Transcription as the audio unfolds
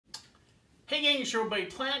Hey gang, it's your buddy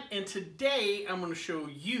Plant, and today I'm going to show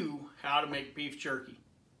you how to make beef jerky.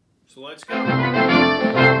 So let's go.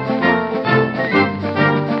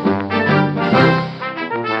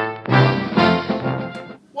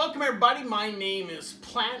 Welcome everybody, my name is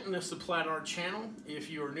Plant and this is the Plant Art channel.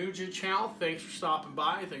 If you are new to the channel, thanks for stopping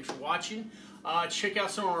by, thanks for watching. Check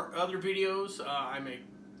out some of our other videos. I make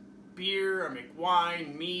beer, I make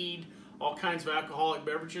wine, mead, all kinds of alcoholic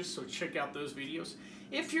beverages, so check out those videos.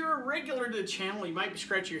 If you're a regular to the channel, you might be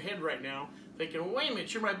scratching your head right now thinking, wait a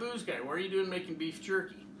minute, you're my booze guy, what are you doing making beef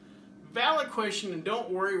jerky? Valid question, and don't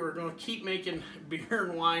worry, we're going to keep making beer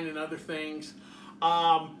and wine and other things.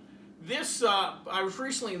 I was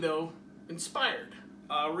recently, though, inspired.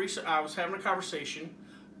 I was having a conversation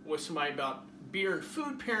with somebody about beer and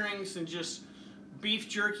food pairings, and just beef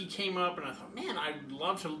jerky came up, and I thought, man, I'd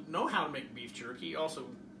love to know how to make beef jerky. Also,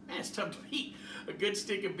 man, it's tough to beat a good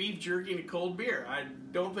stick of beef jerky and a cold beer. I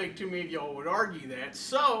don't think too many of y'all would argue that.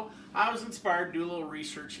 So I was inspired to do a little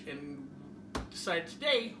research and decided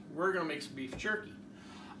today we're going to make some beef jerky.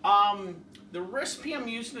 The recipe I'm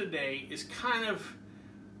using today is kind of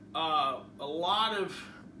a lot of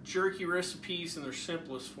jerky recipes in their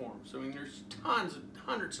simplest forms. I mean, there's tons,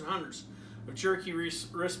 hundreds and hundreds of jerky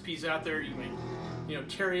recipes out there. You make,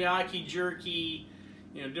 teriyaki jerky,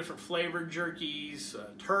 different flavored jerkies,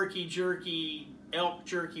 turkey jerky, elk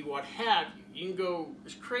jerky, what have you. You can go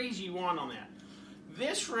as crazy you want on that.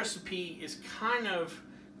 This recipe is kind of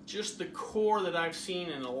just the core that I've seen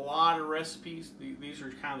in a lot of recipes. These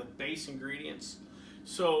are kind of the base ingredients.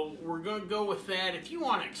 So we're going to go with that. If you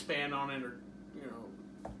want to expand on it or,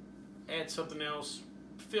 add something else,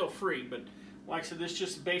 feel free. But like I said, this is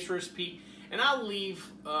just a base recipe. And I'll leave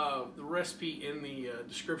the recipe in the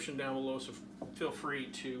description down below, so feel free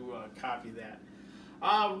to copy that.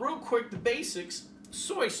 Real quick, the basics: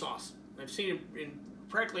 soy sauce. I've seen it in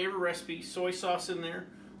practically every recipe. Soy sauce in there.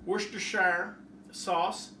 Worcestershire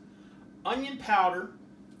sauce. Onion powder.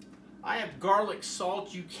 I have garlic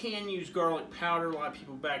salt. You can use garlic powder. A lot of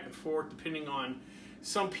people back and forth, depending on.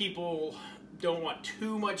 Some people don't want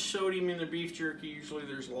too much sodium in their beef jerky. Usually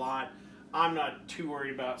there's a lot. I'm not too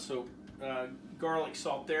worried about, so garlic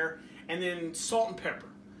salt there. And then salt and pepper.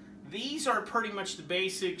 These are pretty much the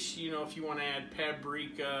basics. If you want to add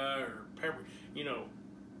paprika or pepper,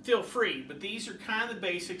 feel free. But these are kind of the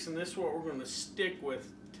basics, and this is what we're going to stick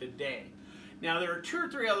with today. Now, there are two or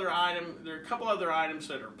three other items. There are a couple other items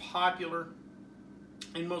that are popular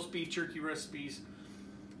in most beef jerky recipes.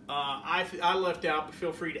 I left out, but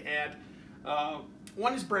feel free to add.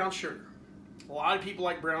 One is brown sugar. A lot of people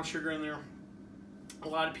like brown sugar in there. A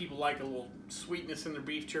lot of people like a little sweetness in their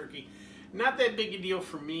beef jerky. Not that big a deal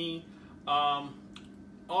for me.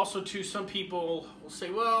 Also, too, some people will say,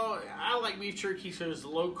 well, I like beef jerky, so it's a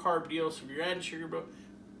low-carb deal, so if you're adding sugar, but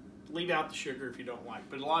leave out the sugar if you don't like.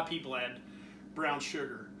 But a lot of people add brown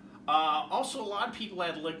sugar. Also, a lot of people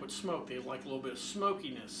add liquid smoke. They like a little bit of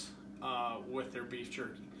smokiness with their beef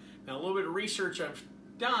jerky. Now, a little bit of research I've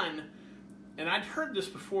done, and I'd heard this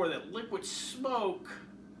before, that liquid smoke,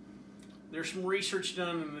 there's some research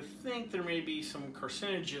done, and I think there may be some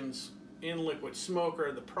carcinogens in liquid smoke,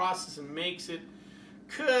 or the process that makes it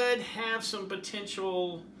could have some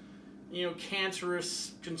potential,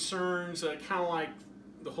 cancerous concerns, kind of like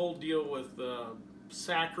the whole deal with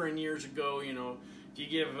saccharin years ago. If you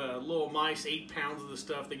give little mice 8 pounds of the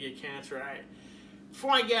stuff, they get cancer.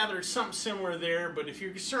 From what I gather, it's something similar there, but if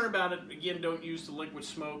you're concerned about it, again, don't use the liquid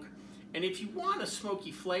smoke. And if you want a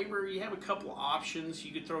smoky flavor, you have a couple of options.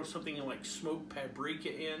 You could throw something like smoked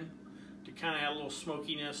paprika in to kind of add a little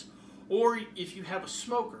smokiness. Or if you have a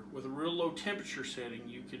smoker with a real low temperature setting,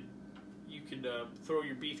 you could throw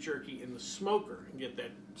your beef jerky in the smoker and get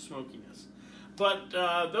that smokiness. But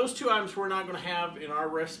those two items we're not going to have in our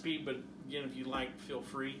recipe, but again, if you like, feel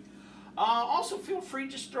free. Also, feel free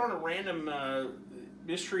just throwing a random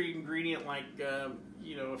mystery ingredient like,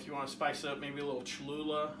 if you want to spice up, maybe a little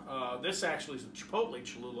Cholula. This actually is a Chipotle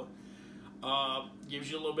Cholula.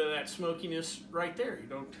 Gives you a little bit of that smokiness right there. You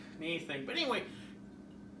don't need anything. But anyway,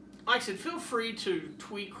 like I said, feel free to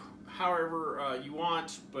tweak however you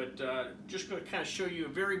want, but just going to kind of show you a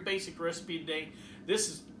very basic recipe today. This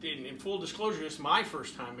is, in full disclosure, this is my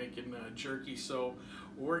first time making jerky, so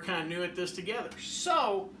we're kind of new at this together.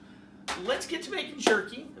 So let's get to making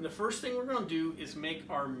jerky, and the first thing we're going to do is make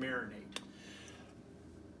our marinade.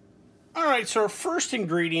 Alright, so our first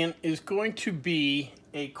ingredient is going to be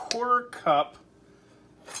a 1/4 cup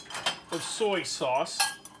of soy sauce.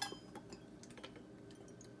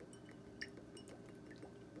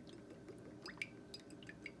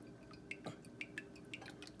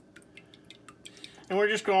 And we're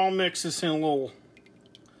just going to all mix this in a little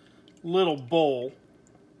little bowl.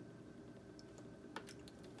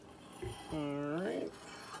 Alright.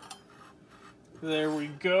 There we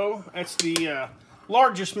go. That's the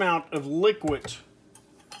largest amount of liquid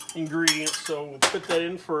ingredients, so we'll put that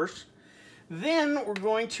in first. Then we're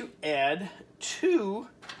going to add 2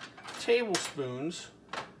 tablespoons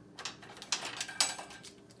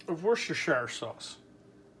of Worcestershire sauce.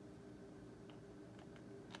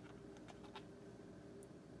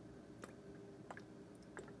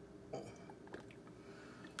 All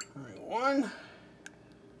right, 1.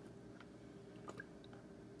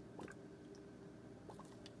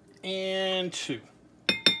 And 2.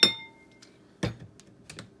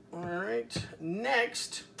 All right,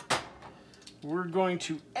 next we're going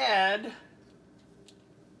to add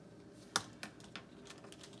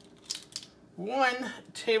 1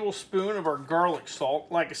 tablespoon of our garlic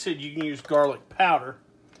salt. Like I said, you can use garlic powder.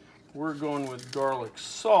 We're going with garlic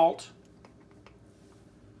salt.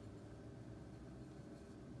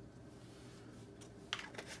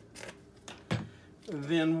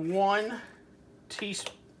 Then 1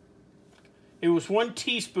 teaspoon. It was 1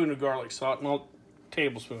 teaspoon of garlic salt, not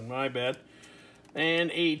tablespoon, my bad.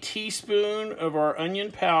 And a teaspoon of our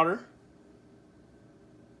onion powder.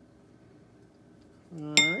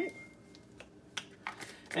 All right.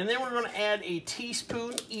 And then we're going to add a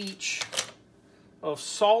teaspoon each of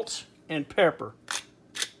salt and pepper.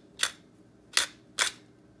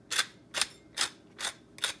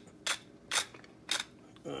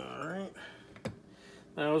 All right.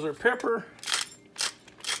 That was our pepper.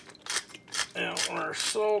 Now our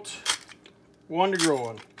salt. 1 to grow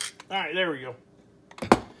on. All right, there we go.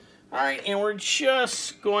 All right, and we're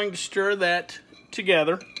just going to stir that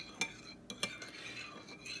together.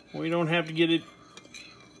 We don't have to get it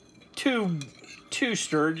too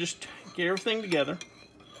stirred. Just get everything together.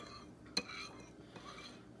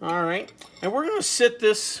 All right, and we're going to sit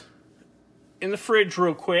this in the fridge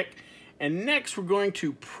real quick. And next, we're going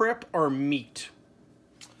to prep our meat.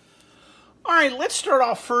 All right, let's start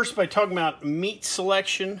off first by talking about meat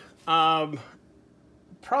selection.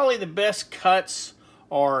 Probably the best cuts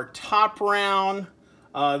are top round.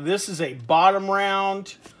 This is a bottom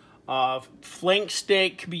round. Flank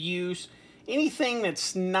steak could be used. Anything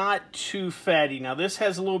that's not too fatty. Now, this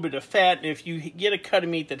has a little bit of fat, and if you get a cut of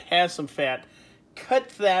meat that has some fat, cut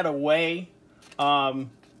that away.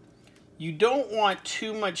 You don't want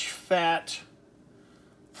too much fat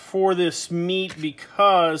for this meat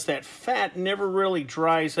because that fat never really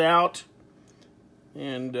dries out.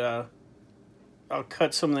 And I'll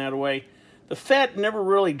cut some of that away. The fat never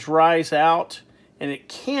really dries out, and it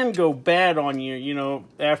can go bad on you, you know,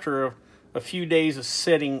 after a few days of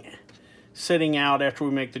sitting out after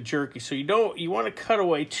we make the jerky. So you want to cut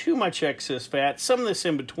away too much excess fat. Some of this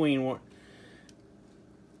in between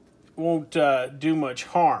won't do much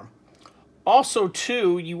harm. Also,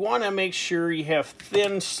 too, you want to make sure you have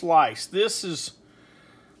thin slice. This is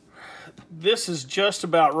just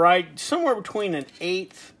about right, somewhere between an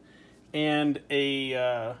 1/8 and a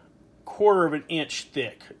 1/4 of an inch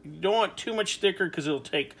thick. You don't want too much thicker because it'll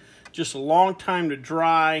take just a long time to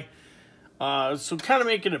dry. So kind of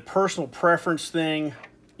make it a personal preference thing,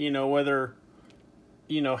 you know, whether,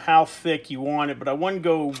 you know, how thick you want it. But I wouldn't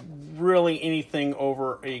go really anything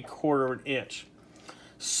over a 1/4 of an inch.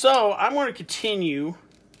 So I'm going to continue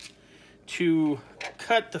to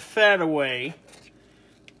cut the fat away.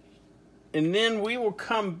 And then we will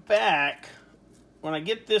come back. When I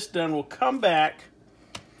get this done, we'll come back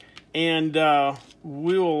and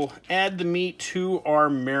we'll add the meat to our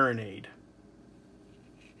marinade.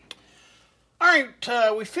 All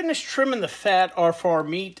right, we finished trimming the fat off our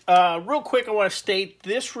meat. Real quick, I want to state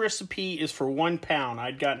this recipe is for 1 pound.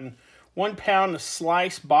 I'd gotten 1 pound of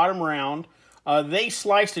sliced bottom round. They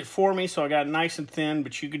sliced it for me, so I got it nice and thin,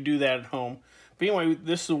 but you could do that at home. But anyway,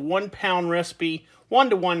 this is a 1 pound recipe,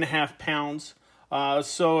 1 to 1.5 pounds.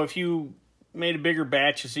 So if you made a bigger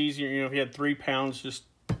batch, it's easier. You know, if you had 3 pounds, just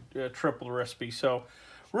triple the recipe. So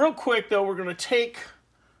real quick, though, we're going to take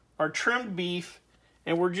our trimmed beef,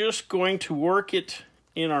 and we're just going to work it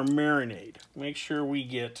in our marinade. Make sure we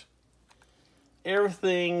get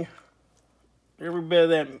everything, every bit of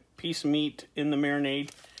that piece of meat in the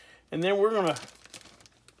marinade. And then we're going to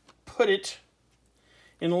put it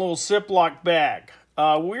in a little Ziploc bag.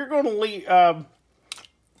 We're going to leave,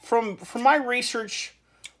 from my research,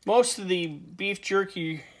 most of the beef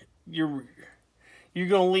jerky you're going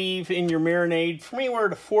to leave in your marinade from anywhere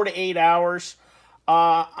to 4 to 8 hours.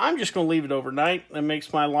 I'm just going to leave it overnight. That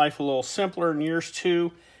makes my life a little simpler and yours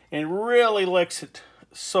too. And really lets it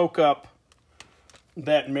soak up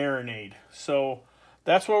that marinade. So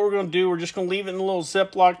that's what we're going to do. We're just going to leave it in a little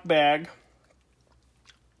Ziploc bag.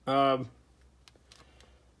 After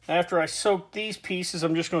I soak these pieces,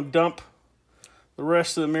 I'm just going to dump the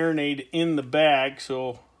rest of the marinade in the bag,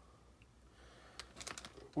 so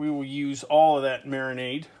we will use all of that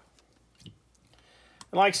marinade.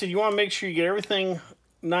 And like I said, you want to make sure you get everything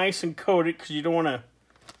nice and coated, because you don't want to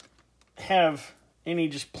have any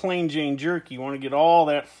just plain Jane jerky. You want to get all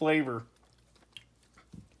that flavor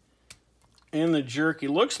in the jerky.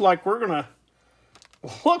 Looks like that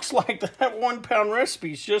 1 pound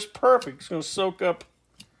recipe is just perfect. It's going to soak up.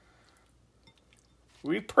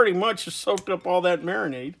 We pretty much have soaked up all that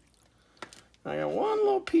marinade. I got one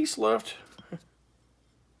little piece left.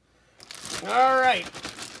 All right.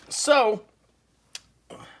 So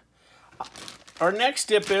our next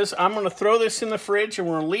step is I'm going to throw this in the fridge and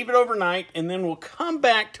we're going to leave it overnight, and then we'll come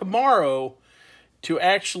back tomorrow to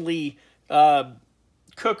actually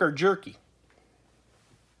cook our jerky.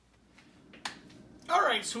 All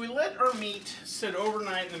right, so we let our meat sit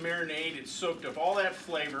overnight in the marinade. It soaked up all that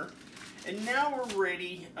flavor. And now we're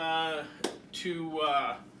ready to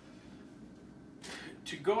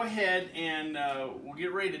go ahead and we'll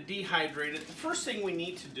get ready to dehydrate it. The first thing we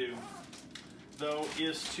need to do, though,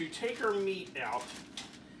 is to take our meat out.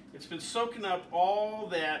 It's been soaking up all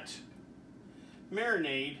that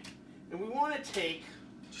marinade, and we want to take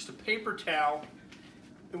just a paper towel,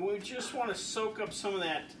 and we just want to soak up some of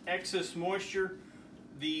that excess moisture.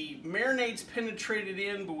 The marinade's penetrated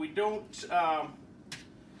in, but we don't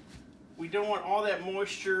want all that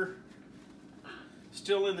moisture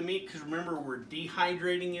still in the meat, because remember, we're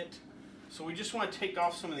dehydrating it. So we just want to take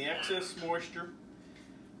off some of the excess moisture.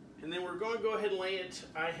 And then we're going to go ahead and lay it.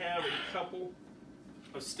 I have a couple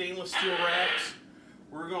of stainless steel racks.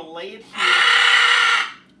 We're going to lay it here.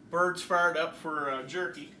 Bird's fired up for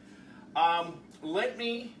jerky. Let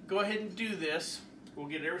me go ahead and do this. We'll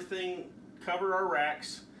get everything, cover our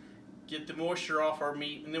racks, get the moisture off our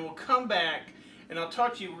meat, and then we'll come back and I'll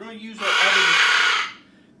talk to you. We're going to use our oven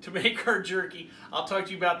to make our jerky. I'll talk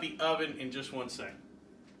to you about the oven in just one second.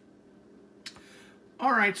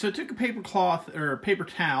 All right, so I took a paper cloth or a paper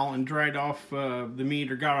towel and dried off the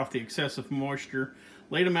meat, or got off the excessive moisture.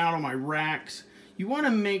 Laid them out on my racks. You want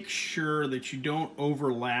to make sure that you don't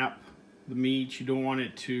overlap the meat. You don't want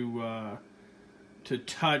it to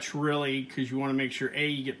touch really, because you want to make sure A,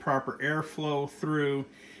 you get proper airflow through,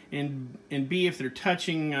 and B, if they're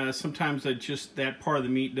touching, sometimes that part of the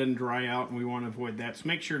meat doesn't dry out, and we want to avoid that. So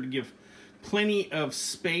make sure to give plenty of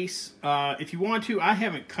space. If you want to, I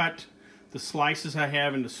haven't cut the slices I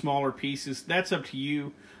have into smaller pieces. That's up to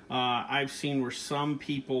you. I've seen where some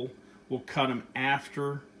people will cut them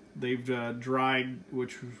after they've dried,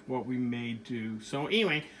 which is what we may do. So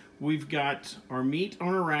anyway, we've got our meat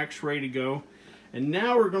on our racks ready to go. And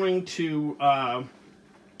now we're going to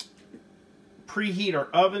preheat our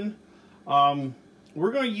oven.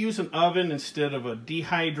 We're going to use an oven instead of a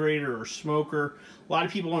dehydrator or smoker. A lot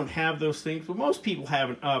of people don't have those things, but most people have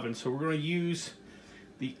an oven. So we're going to use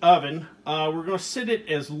the oven. We're going to set it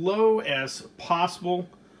as low as possible.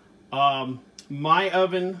 My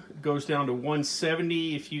oven goes down to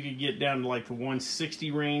 170. If you could get down to like the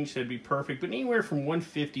 160 range, that'd be perfect. But anywhere from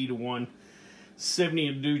 150 to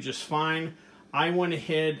 170 will do just fine. I went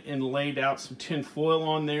ahead and laid out some tin foil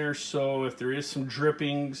on there, so if there is some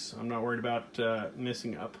drippings, I'm not worried about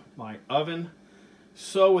messing up my oven.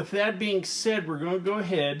 So with that being said, we're going to go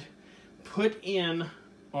ahead, put in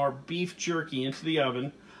our beef jerky into the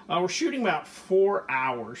oven. We're shooting about 4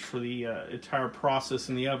 hours for the entire process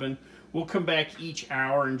in the oven. We'll come back each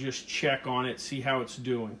hour and just check on it, see how it's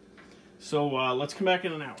doing. So let's come back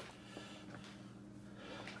in an hour.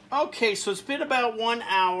 Okay, so it's been about 1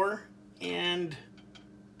 hour. And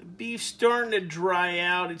the beef's starting to dry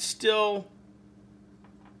out. It's still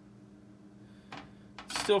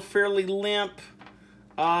fairly limp.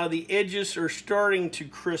 The edges are starting to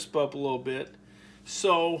crisp up a little bit.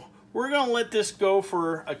 So we're going to let this go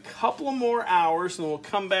for a couple of more hours, and we'll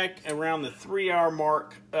come back around the 3-hour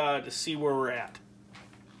mark to see where we're at.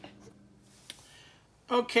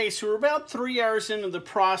 Okay, so we're about 3 hours into the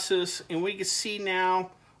process, and we can see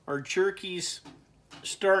now our jerky's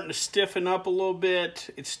starting to stiffen up a little bit.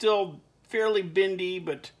 It's still fairly bendy,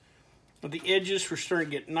 but the edges were starting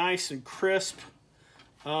to get nice and crisp.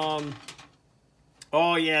 Oh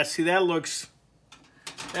yeah, see that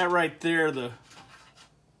right there,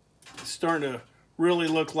 it's starting to really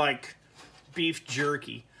look like beef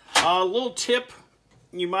jerky. A little tip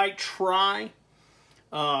you might try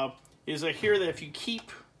is I hear that if you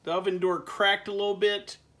keep the oven door cracked a little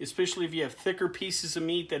bit, especially if you have thicker pieces of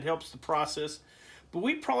meat, that helps the process. But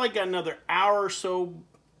we probably got another hour or so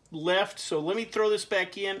left, so let me throw this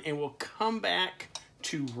back in and we'll come back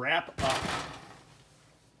to wrap up.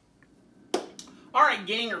 All right,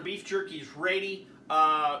 gang, our beef jerky is ready.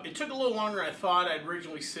 It took a little longer than I thought. I'd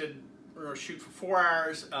originally said we're going to shoot for 4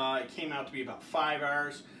 hours. It came out to be about 5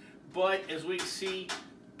 hours. But as we can see,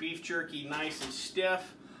 beef jerky nice and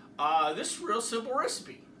stiff. This is a real simple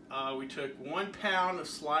recipe. We took 1 pound of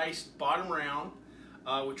sliced bottom round.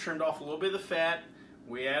 We trimmed off a little bit of the fat.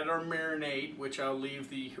 We added our marinade, which I'll leave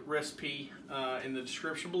the recipe in the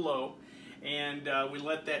description below. And we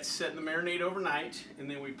let that set in the marinade overnight.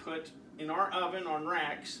 And then we put in our oven on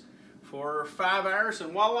racks for 5 hours.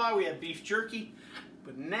 And voila, we have beef jerky.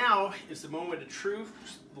 But now is the moment of truth.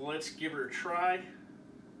 Let's give it a try.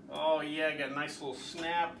 Oh yeah, I got a nice little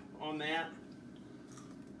snap on that.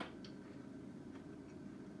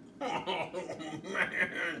 Oh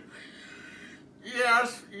man.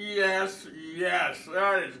 Yes, yes, yes.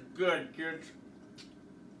 That is good, kids.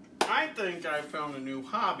 I think I found a new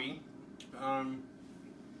hobby. Not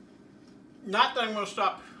that I'm going to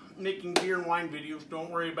stop making beer and wine videos.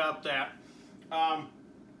 Don't worry about that.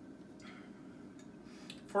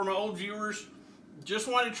 For my old viewers, just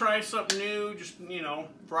want to try something new. Just, you know,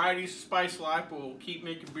 varieties of spice life. We'll keep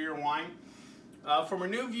making beer and wine. For my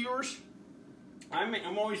new viewers,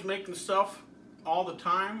 I'm always making stuff all the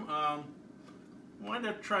time. Might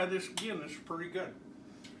have to try this again. This is pretty good.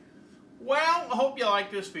 Well, I hope you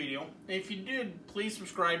liked this video. If you did, please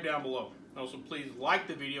subscribe down below. Also, please like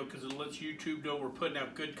the video because it lets YouTube know we're putting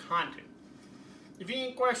out good content. If you have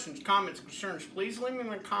any questions, comments, concerns, please leave them in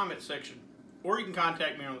the comment section. Or you can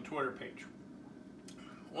contact me on the Twitter page.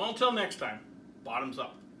 Well, until next time, bottoms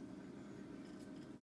up.